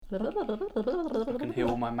I can hear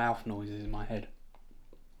all my mouth noises in my head.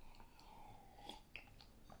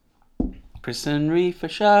 Chris and Reefer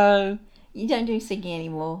Show. You don't do singing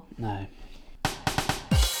anymore. No.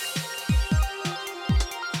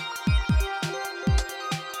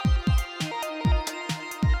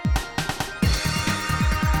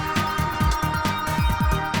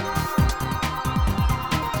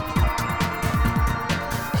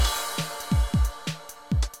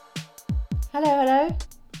 Hello.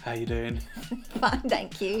 How you doing? Fine,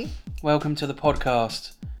 thank you. Welcome to the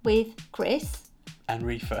podcast. With Chris. And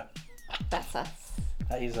Reefer. That's us.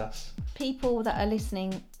 That is us. People that are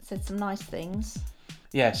listening said some nice things.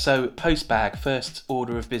 Yeah, so Postbag, first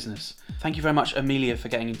order of business. Thank you very much, Amelia, for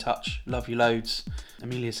getting in touch. Love you loads.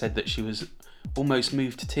 Amelia said that she was almost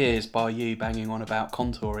moved to tears by you banging on about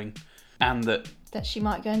contouring, and that she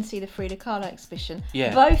might go and see the Frida Kahlo exhibition.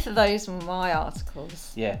 Yeah. Both of those were my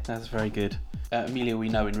articles. Yeah, that's very good. Amelia we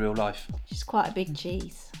know in real life. She's quite a big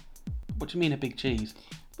cheese. What do you mean a big cheese?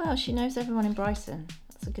 Well, she knows everyone in Brighton.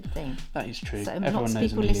 That's a good thing. That is true. So Everyone lots of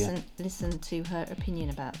knows people Amelia. listen to her opinion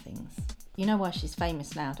about things. You know why she's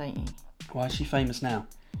famous now, don't you? Why is she famous now?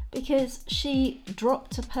 Because she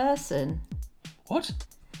dropped a person. What?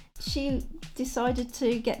 She decided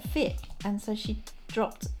to get fit, and so she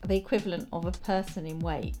dropped the equivalent of a person in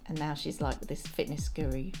weight, and now she's like this fitness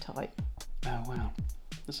guru type. Oh wow,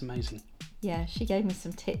 that's amazing. Yeah, she gave me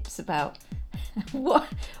some tips about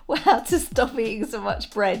how to stop eating so much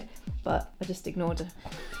bread, but I just ignored her.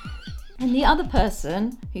 And the other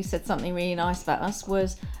person who said something really nice about us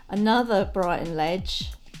was another Brighton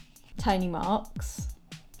ledge, Tony Marks.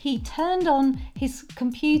 He turned on his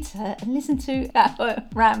computer and listened to our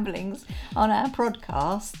ramblings on our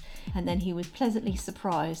podcast, and then he was pleasantly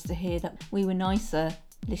surprised to hear that we were nicer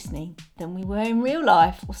listening than we were in real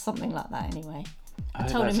life, or something like that anyway. I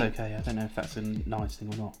hope that's okay. I don't know if that's a nice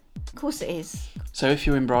thing or not. Of course it is. So if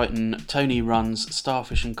you're in Brighton, Tony runs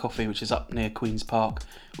Starfish and Coffee, which is up near Queen's Park,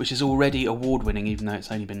 which is already award-winning, even though it's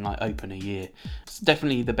only been open a year. It's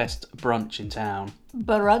definitely the best brunch in town.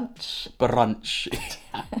 Brunch in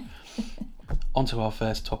town. On to our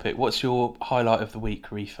first topic. What's your highlight of the week,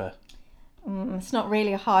 Reefer? It's not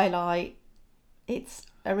really a highlight. It's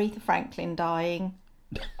Aretha Franklin dying.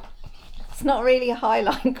 It's not really a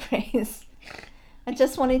highlight, Chris. I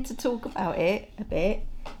just wanted to talk about it a bit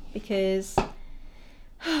because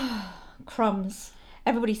crumbs.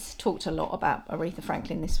 Everybody's talked a lot about Aretha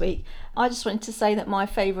Franklin this week. I just wanted to say that my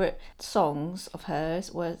favourite songs of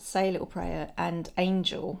hers were Say a Little Prayer and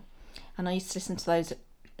Angel. And I used to listen to those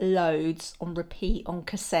loads on repeat on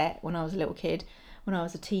cassette when I was a little kid, when I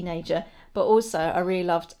was a teenager. But also I really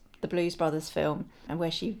loved the Blues Brothers film, and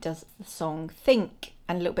where she does the song Think,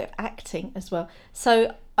 and a little bit of acting as well.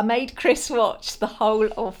 So I made Chris watch the whole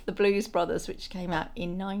of the Blues Brothers, which came out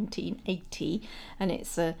in 1980, and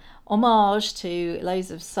it's a homage to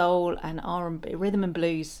loads of soul and R&B, rhythm and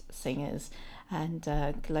blues singers, and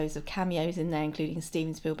loads of cameos in there, including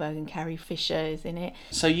Steven Spielberg and Carrie Fisher is in it.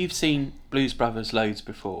 So you've seen Blues Brothers loads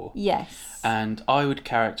before. Yes. And I would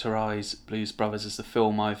characterise Blues Brothers as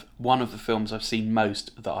one of the films I've seen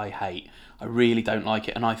most that I hate. I really don't like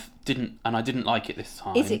it, and I didn't like it this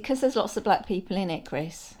time. Is it because there's lots of black people in it,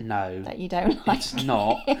 Chris? No. That you don't like It's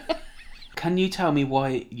not. Can you tell me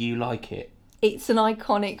why you like it? It's an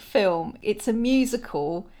iconic film. It's a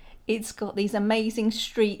musical. It's got these amazing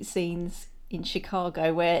street scenes in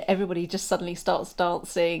Chicago where everybody just suddenly starts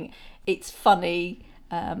dancing. It's funny.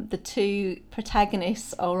 The two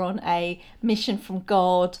protagonists are on a mission from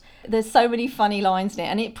God. There's so many funny lines in it,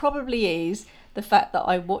 and it probably is the fact that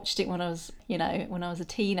I watched it when I was a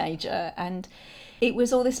teenager, and it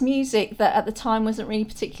was all this music that at the time wasn't really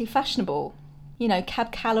particularly fashionable. You know,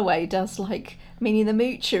 Cab Calloway does like Minnie the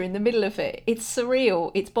Moocher in the middle of it. It's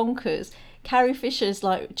surreal. It's bonkers. Carrie Fisher's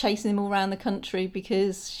like chasing them all around the country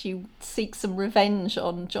because she seeks some revenge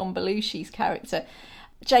on John Belushi's character.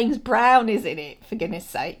 James Brown is in it, for goodness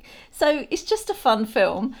sake. So it's just a fun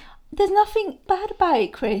film. There's nothing bad about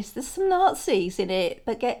it, Chris. There's some Nazis in it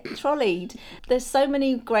that get trolleyed. There's so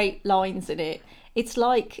many great lines in it. It's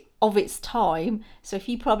like of its time. So if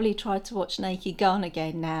you probably tried to watch Naked Gun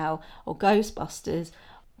again now, or Ghostbusters,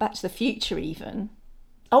 Back to the Future even.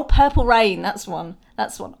 Oh, Purple Rain, that's one.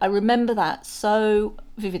 I remember that so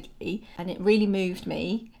vividly, and it really moved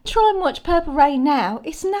me. Try and watch Purple Rain now.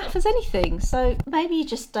 It's naff as anything. So maybe you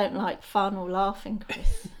just don't like fun or laughing,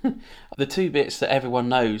 Chris. The two bits that everyone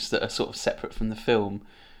knows that are sort of separate from the film,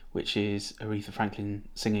 which is Aretha Franklin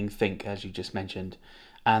singing Think, as you just mentioned,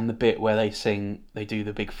 and the bit where they do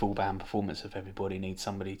the big full band performance of Everybody Needs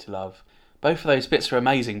Somebody to Love. Both of those bits are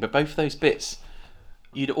amazing, but both of those bits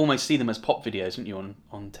You'd almost see them as pop videos, wouldn't you,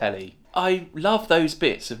 on telly? I love those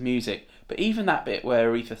bits of music, but even that bit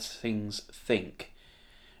where Aretha sings Think,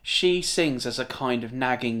 she sings as a kind of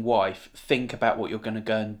nagging wife, think about what you're going to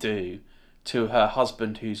go and do, to her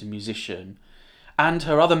husband who's a musician. And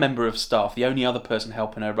her other member of staff, the only other person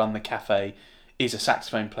helping her run the cafe, is a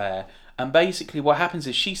saxophone player. And basically what happens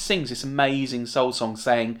is she sings this amazing soul song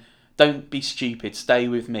saying, don't be stupid, stay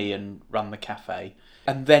with me and run the cafe.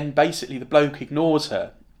 And then basically the bloke ignores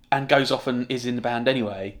her and goes off and is in the band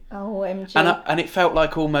anyway. Oh, MG. And it felt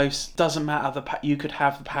like almost doesn't matter, you could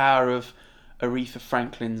have the power of Aretha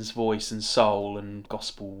Franklin's voice and soul and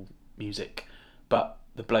gospel music, but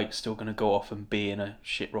the bloke's still going to go off and be in a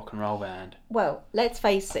shit rock and roll band. Well, let's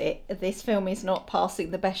face it, this film is not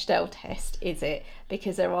passing the Bechdel test, is it?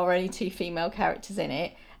 Because there are only 2 female characters in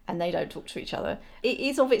it and they don't talk to each other. It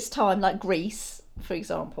is of its time, like Grease, for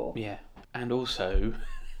example. Yeah, and also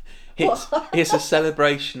it's a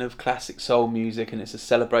celebration of classic soul music and it's a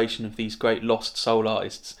celebration of these great lost soul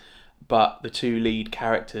artists, but the 2 lead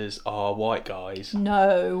characters are white guys.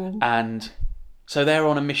 No. And so they're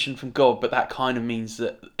on a mission from God, but that kind of means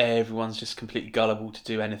that everyone's just completely gullible to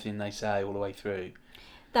do anything they say all the way through.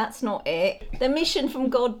 That's not it. The mission from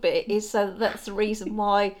God bit is so that's the reason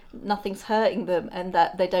why nothing's hurting them and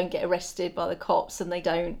that they don't get arrested by the cops and they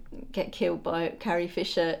don't get killed by Carrie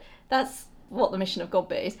Fisher. That's what the mission of God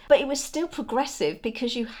bit is. But it was still progressive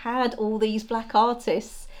because you had all these black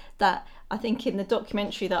artists that I think in the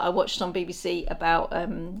documentary that I watched on BBC about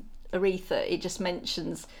Aretha, it just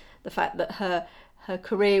mentions the fact that her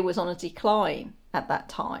career was on a decline at that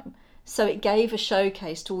time. So it gave a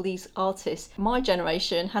showcase to all these artists my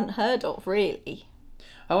generation hadn't heard of, really.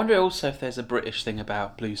 I wonder also if there's a British thing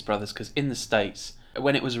about Blues Brothers, because in the States,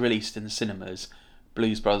 when it was released in the cinemas,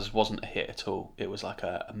 Blues Brothers wasn't a hit at all. It was like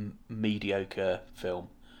a mediocre film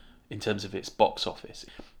in terms of its box office.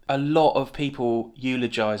 A lot of people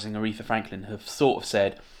eulogising Aretha Franklin have sort of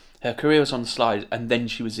said her career was on the slide and then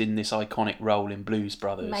she was in this iconic role in Blues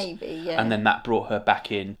Brothers. Maybe, yeah. And then that brought her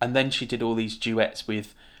back in. And then she did all these duets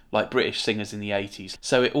with like British singers in the 80s.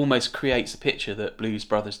 So it almost creates a picture that Blues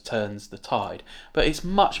Brothers turns the tide. But it's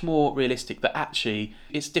much more realistic that actually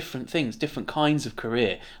it's different things, different kinds of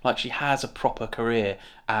career. Like she has a proper career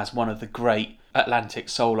as one of the great Atlantic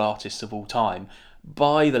soul artists of all time.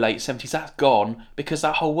 By the late 70s, that's gone because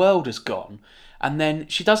that whole world has gone. And then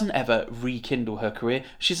she doesn't ever rekindle her career.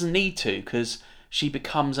 She doesn't need to because she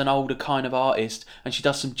becomes an older kind of artist and she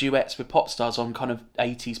does some duets with pop stars on kind of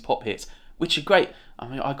 80s pop hits, which are great. I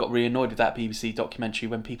mean, I got really annoyed with that BBC documentary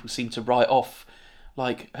when people seem to write off,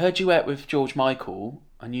 like, her duet with George Michael,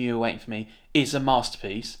 I Knew You Were Waiting For Me, is a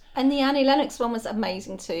masterpiece. And the Annie Lennox one was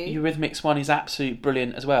amazing too. Eurythmics one is absolutely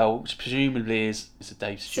brilliant as well, which presumably is a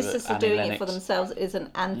Dave Stewart, Sisters Annie Are Doing Lennox. It For Themselves is an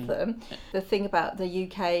anthem. The thing about the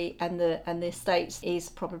UK and the States is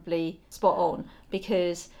probably spot on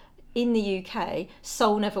because in the UK,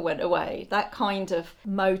 soul never went away. That kind of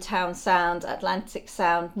Motown sound, Atlantic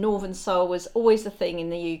sound, Northern soul was always the thing in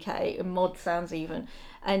the UK, and mod sounds even.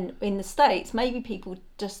 And in the States, maybe people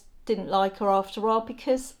just didn't like her after a while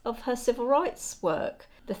because of her civil rights work.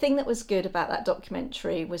 The thing that was good about that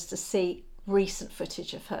documentary was to see recent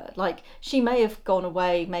footage of her. Like, she may have gone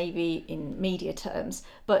away maybe in media terms,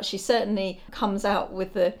 but she certainly comes out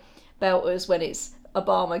with the belters when it's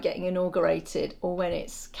Obama getting inaugurated or when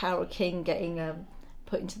it's Carole King getting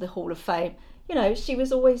put into the Hall of Fame. You know, she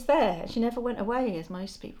was always there. She never went away, as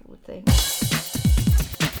most people would think.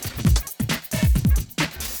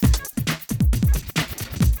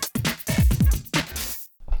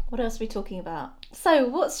 What else are we talking about? So,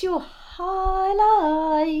 what's your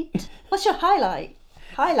highlight? What's your highlight?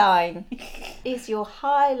 Highline is your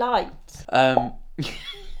highlight.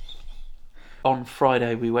 On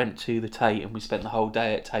Friday we went to the Tate and we spent the whole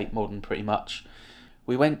day at Tate Modern pretty much.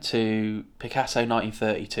 We went to Picasso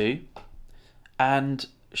 1932 and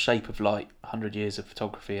Shape of Light, 100 Years of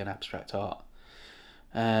Photography and Abstract Art.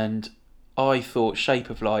 And I thought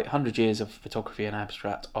Shape of Light, 100 Years of Photography and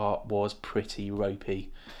Abstract Art was pretty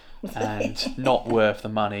ropey and not worth the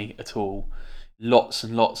money at all. Lots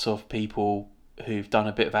and lots of people who've done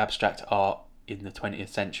a bit of abstract art in the 20th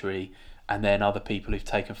century and then other people who've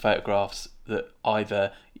taken photographs that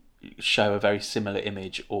either show a very similar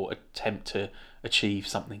image or attempt to achieve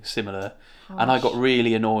something similar. And I got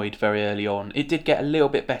really annoyed very early on. It did get a little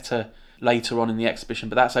bit better later on in the exhibition,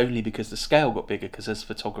 but that's only because the scale got bigger, because as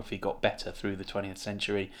photography got better through the 20th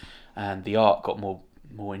century and the art got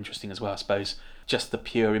more interesting as well, I suppose. Just the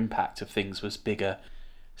pure impact of things was bigger.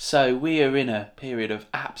 So we are in a period of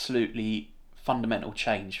absolutely fundamental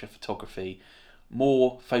change for photography.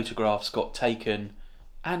 More photographs got taken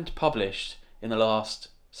and published in the last,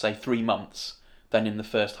 say, 3 months than in the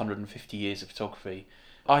first 150 years of photography.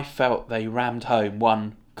 I felt they rammed home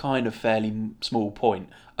one kind of fairly small point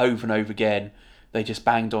over and over again. They just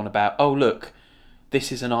banged on about, oh look,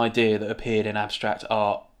 this is an idea that appeared in abstract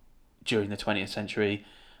art during the 20th century,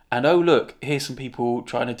 and oh look, here's some people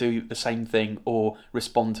trying to do the same thing or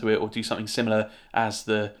respond to it or do something similar as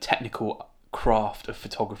the technical craft of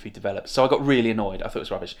photography develops. So I got really annoyed. I thought it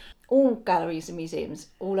was rubbish. All galleries and museums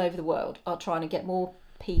all over the world are trying to get more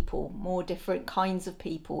people, more different kinds of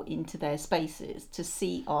people into their spaces to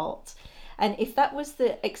see art. And if that was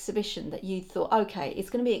the exhibition that you thought, okay, it's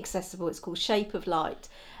going to be accessible, it's called Shape of Light,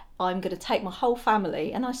 I'm going to take my whole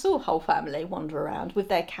family, and I saw a whole family wander around with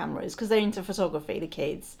their cameras because they're into photography, the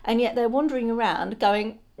kids, and yet they're wandering around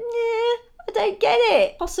going, I don't get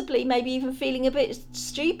it. Possibly maybe even feeling a bit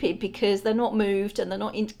stupid because they're not moved and they're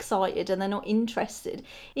not excited and they're not interested.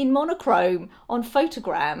 In monochrome on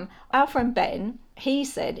Photogram, our friend Ben, he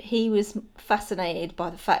said he was fascinated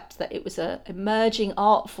by the fact that it was an emerging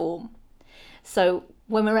art form. So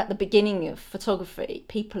when we're at the beginning of photography,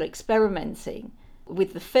 people experimenting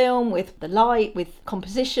with the film, with the light, with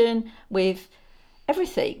composition, with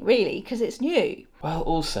everything really, because it's new. Well,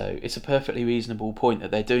 also, it's a perfectly reasonable point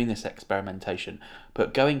that they're doing this experimentation,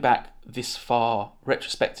 but going back this far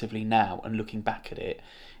retrospectively now and looking back at it,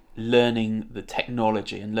 learning the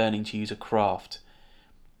technology and learning to use a craft,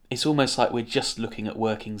 it's almost like we're just looking at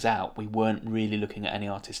workings out. We weren't really looking at any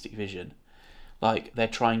artistic vision. Like, they're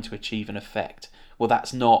trying to achieve an effect. Well,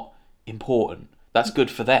 that's not important. That's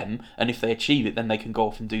good for them, and if they achieve it, then they can go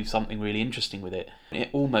off and do something really interesting with it. It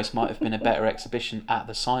almost might have been a better exhibition at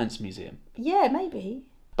the Science Museum. Yeah, maybe.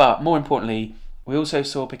 But more importantly, we also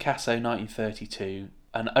saw Picasso 1932,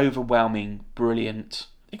 an overwhelming, brilliant,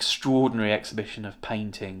 extraordinary exhibition of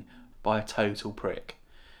painting by a total prick.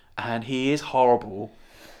 And he is horrible,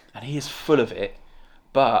 and he is full of it,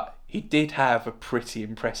 but he did have a pretty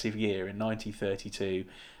impressive year in 1932,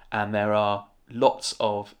 and there are lots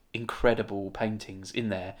of incredible paintings in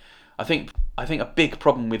there. I think a big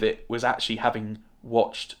problem with it was actually having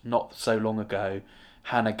watched not so long ago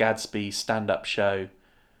Hannah Gadsby's stand-up show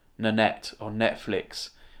Nanette on Netflix,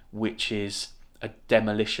 which is a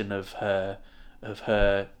demolition of her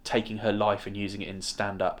taking her life and using it in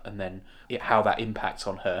stand-up, and then how that impacts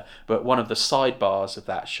on her. But one of the sidebars of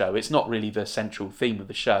that show, it's not really the central theme of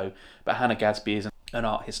the show, but Hannah Gadsby is an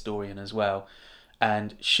art historian as well,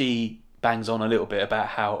 and she bangs on a little bit about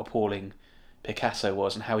how appalling Picasso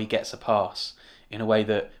was and how he gets a pass in a way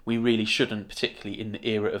that we really shouldn't, particularly in the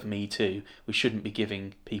era of Me Too. We shouldn't be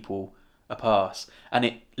giving people a pass. And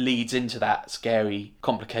it leads into that scary,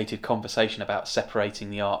 complicated conversation about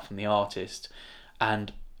separating the art from the artist.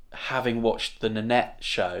 And having watched the Nanette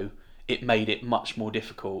show, it made it much more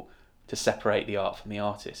difficult to separate the art from the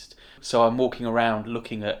artist. So I'm walking around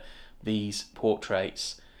looking at these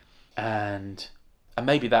portraits, and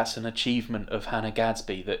maybe that's an achievement of Hannah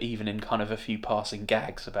Gadsby, that even in kind of a few passing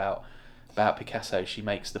gags about Picasso, she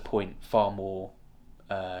makes the point far more,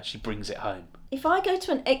 she brings it home. If I go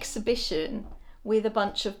to an exhibition with a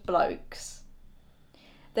bunch of blokes,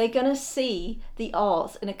 they're going to see the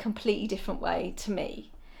art in a completely different way to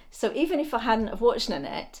me. So even if I hadn't have watched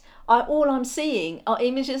Nanette, all I'm seeing are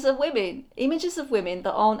images of women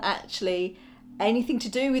that aren't actually anything to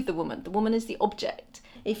do with the woman. The woman is the object.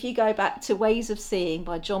 If you go back to Ways of Seeing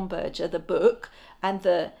by John Berger, the book, and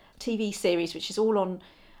the TV series, which is all on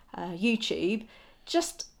YouTube,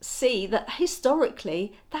 just see that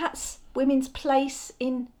historically that's women's place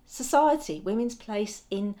in society, women's place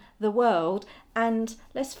in the world. And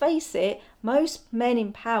let's face it, most men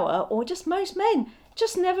in power, or just most men,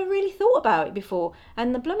 just never really thought about it before.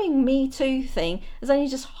 And the blooming Me Too thing has only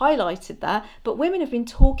just highlighted that. But women have been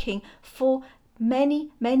talking for many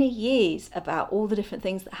years about all the different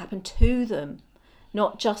things that happen to them,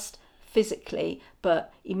 not just physically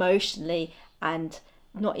but emotionally, and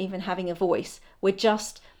not even having a voice. We're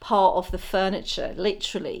just part of the furniture,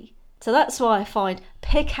 literally. So that's why I find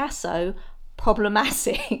Picasso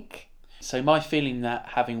problematic. So my feeling that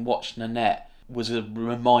having watched Nanette was a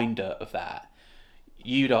reminder of that.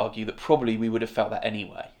 You'd argue that probably we would have felt that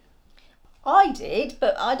anyway. I did,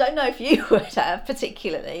 but I don't know if you would have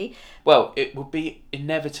particularly. Well, it would be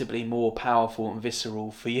inevitably more powerful and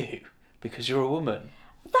visceral for you because you're a woman.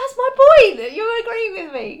 That's my point. You agree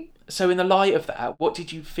with me. So in the light of that, what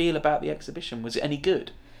did you feel about the exhibition? Was it any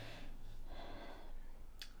good?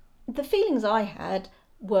 The feelings I had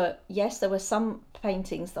were, yes, there were some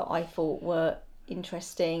paintings that I thought were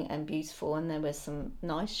interesting and beautiful, and there were some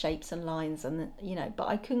nice shapes and lines, and but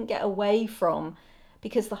I couldn't get away from,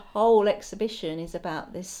 because the whole exhibition is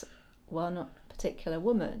about this one particular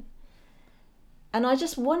woman. And I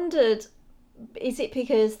just wondered, is it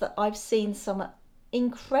because that I've seen some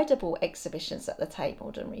incredible exhibitions at the Tate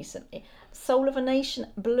Modern recently? Soul of a Nation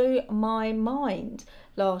blew my mind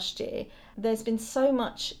last year. There's been so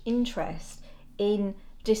much interest in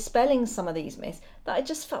dispelling some of these myths that it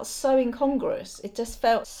just felt so incongruous. It just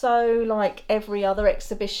felt so like every other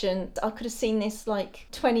exhibition. I could have seen this like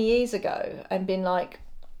 20 years ago and been like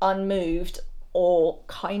unmoved, or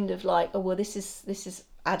kind of like, oh well, this is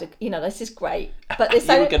adequate, this is great. But it's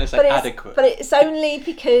You were going to say adequate. But it's only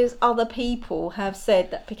because other people have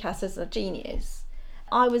said that Picasso's a genius.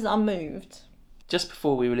 I was unmoved. Just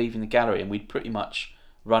before we were leaving the gallery, and we'd pretty much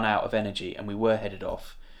run out of energy and we were headed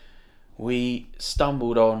off, we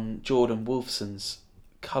stumbled on Jordan Wolfson's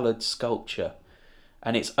coloured sculpture,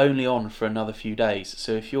 and it's only on for another few days.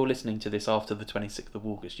 So if you're listening to this after the 26th of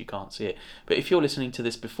August, you can't see it. But if you're listening to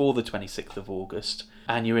this before the 26th of August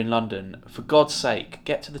and you're in London, for God's sake,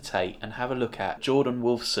 get to the Tate and have a look at Jordan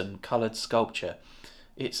Wolfson coloured sculpture.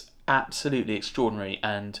 It's absolutely extraordinary,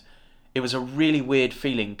 and it was a really weird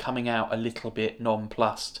feeling coming out a little bit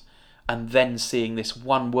nonplussed and then seeing this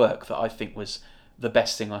one work that I think was the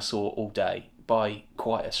best thing I saw all day by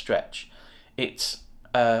quite a stretch. It's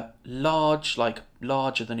a large, like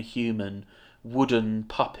larger than a human, wooden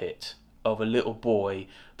puppet of a little boy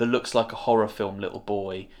that looks like a horror film little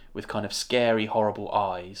boy with kind of scary, horrible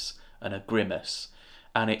eyes and a grimace.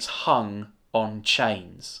 And it's hung on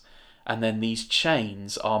chains. And then these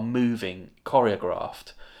chains are moving,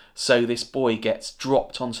 choreographed. So this boy gets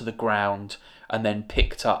dropped onto the ground and then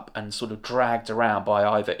picked up and sort of dragged around by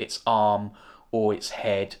either its arm or its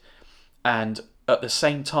head. And at the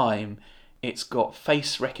same time, it's got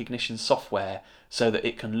face recognition software so that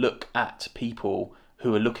it can look at people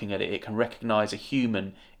who are looking at it. It can recognise a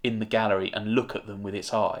human in the gallery and look at them with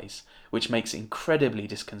its eyes, which makes it incredibly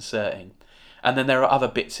disconcerting. And then there are other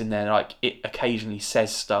bits in there, like it occasionally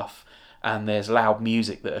says stuff, and there's loud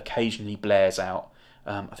music that occasionally blares out.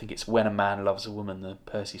 I think it's When a Man Loves a Woman, the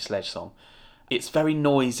Percy Sledge song. It's very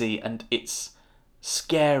noisy and it's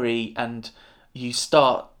scary, and you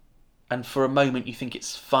start, and for a moment you think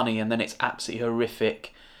it's funny, and then it's absolutely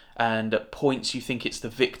horrific, and at points you think it's the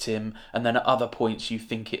victim, and then at other points you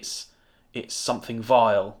think it's something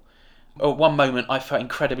vile. At one moment I felt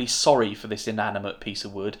incredibly sorry for this inanimate piece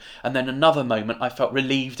of wood, and then another moment I felt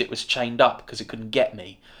relieved it was chained up because it couldn't get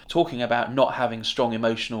me. Talking about not having strong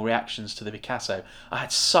emotional reactions to the Picasso, I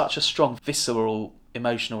had such a strong visceral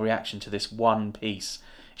emotional reaction to this one piece.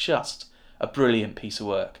 Just a brilliant piece of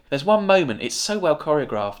work. There's one moment, it's so well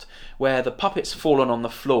choreographed, where the puppet's fallen on the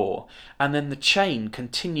floor and then the chain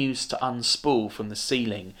continues to unspool from the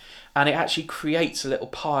ceiling, and it actually creates a little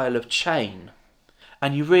pile of chain.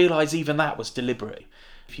 And you realise even that was deliberate.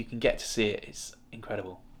 If you can get to see it, it's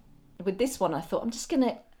incredible. With this one, I thought I'm just going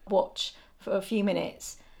to watch for a few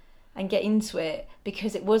minutes and get into it,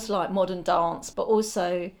 because it was like modern dance, but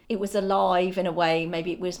also it was alive in a way.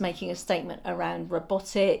 Maybe it was making a statement around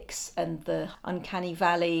robotics and the uncanny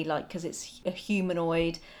valley, like, because it's a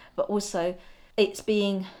humanoid, but also it's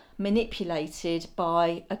being manipulated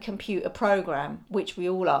by a computer program, which we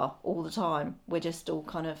all are all the time. We're just all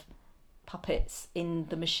kind of puppets in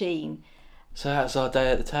the machine. So that's our day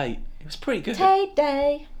at the Tate. It was pretty good. Tate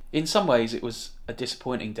Day. In some ways it was a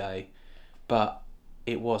disappointing day, but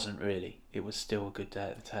it wasn't really. It was still a good day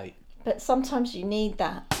at the Tate. But sometimes you need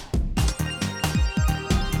that.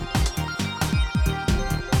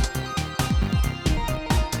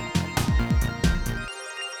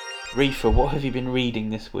 Reefa, what have you been reading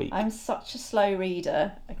this week? I'm such a slow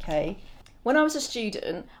reader, okay? When I was a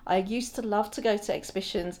student, I used to love to go to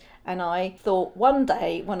exhibitions, and I thought one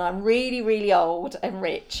day when I'm really, really old and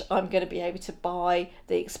rich, I'm going to be able to buy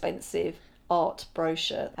the expensive art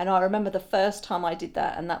brochure. And I remember the first time I did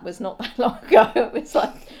that, and that was not that long ago. It was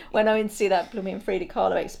like when I went to see that blooming Frida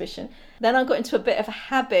Kahlo exhibition. Then I got into a bit of a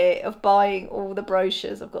habit of buying all the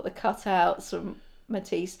brochures. I've got the cutouts from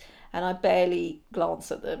Matisse, and I barely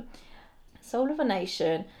glance at them. Soul of a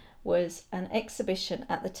Nation was an exhibition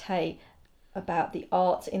at the Tate about the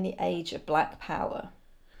art in the age of Black Power.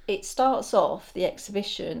 It starts off the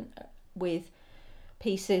exhibition with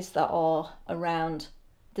pieces that are around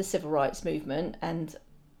the civil rights movement and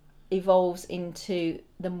evolves into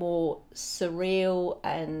the more surreal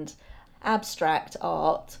and abstract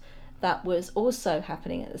art that was also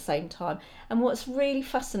happening at the same time. And what's really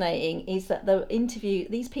fascinating is that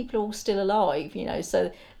these people are all still alive,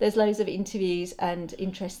 so there's loads of interviews and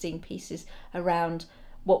interesting pieces around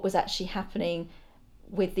what was actually happening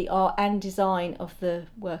with the art and design of the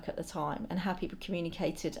work at the time, and how people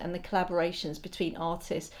communicated, and the collaborations between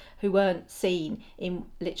artists who weren't seen in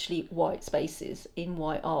literally white spaces, in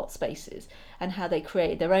white art spaces, and how they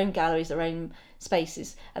created their own galleries, their own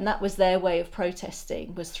spaces, and that was their way of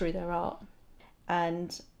protesting, was through their art.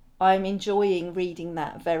 And I'm enjoying reading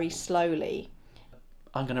that very slowly.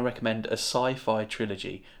 I'm going to recommend a sci-fi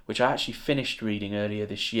trilogy, which I actually finished reading earlier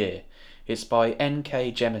this year. It's by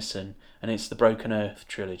N.K. Jemisin, and it's the Broken Earth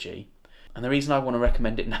trilogy. And the reason I want to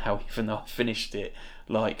recommend it now, even though I finished it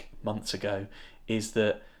like months ago, is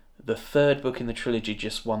that the third book in the trilogy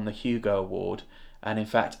just won the Hugo Award. And in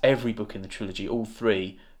fact, every book in the trilogy, all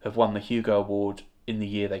three, have won the Hugo Award in the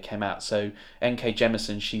year they came out. So N.K.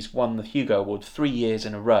 Jemisin, she's won the Hugo Award 3 years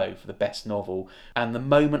in a row for the best novel. And the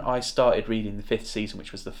moment I started reading the fifth season,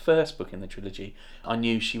 which was the first book in the trilogy, I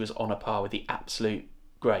knew she was on a par with the absolute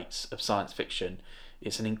greats of science fiction.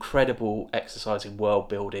 It's an incredible exercise in world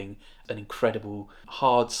building, an incredible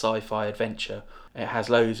hard sci-fi adventure. It has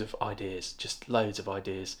loads of ideas, just loads of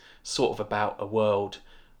ideas, sort of about a world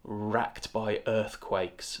racked by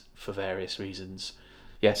earthquakes for various reasons.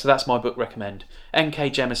 Yeah, so that's my book recommend.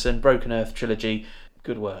 N.K. Jemisin, Broken Earth trilogy.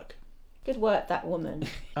 Good work. Good work, that woman.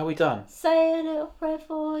 Are we done? Say a little prayer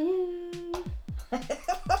for you.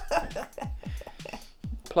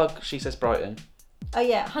 Plug She Says Brighton. Oh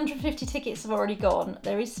yeah, 150 tickets have already gone.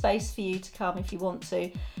 There is space for you to come if you want to.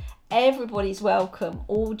 Everybody's welcome,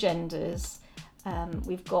 all genders.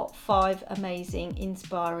 We've got 5 amazing,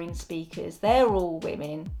 inspiring speakers. They're all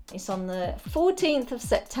women. It's on the 14th of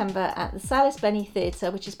September at the Salis Benny Theatre,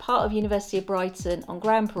 which is part of University of Brighton, on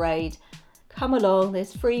Grand Parade. Come along,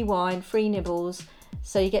 there's free wine, free nibbles,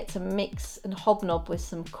 so you get to mix and hobnob with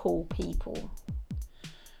some cool people.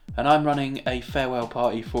 And I'm running a farewell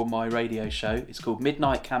party for my radio show. It's called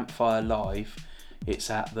Midnight Campfire Live. It's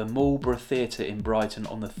at the Marlborough Theatre in Brighton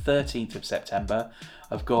on the 13th of September.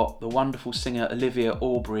 I've got the wonderful singer Olivia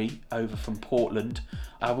Aubrey over from Portland.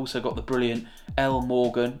 I've also got the brilliant Elle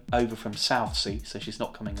Morgan over from Southsea, so she's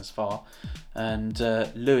not coming as far. And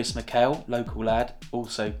Lewis McHale, local lad,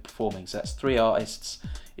 also performing. So that's 3 artists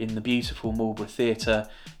in the beautiful Marlborough Theatre.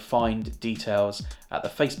 Find details at the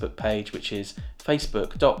Facebook page, which is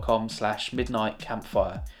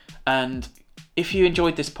facebook.com/midnightcampfire. And if you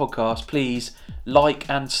enjoyed this podcast, please like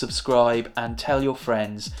and subscribe and tell your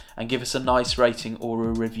friends and give us a nice rating or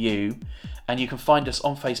a review. And you can find us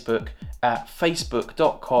on Facebook at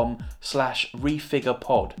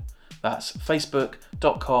facebook.com/refigurepod. That's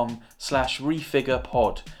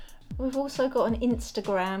facebook.com/refigurepod. We've also got an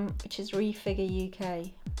Instagram, which is Refigure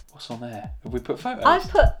UK. What's on there? Have we put photos?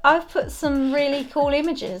 I've put some really cool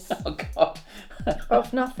images. Oh God.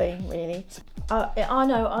 Of nothing really. I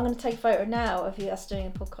know. I'm going to take a photo now of us doing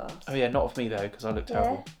a podcast. Oh yeah, not of me though, because I look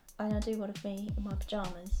terrible. Yeah, and I do one of me in my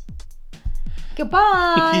pajamas.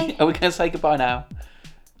 Goodbye. Are we going to say goodbye now?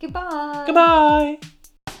 Goodbye. Goodbye.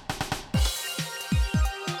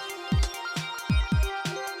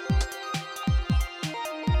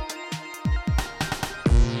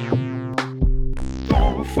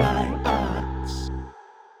 Fly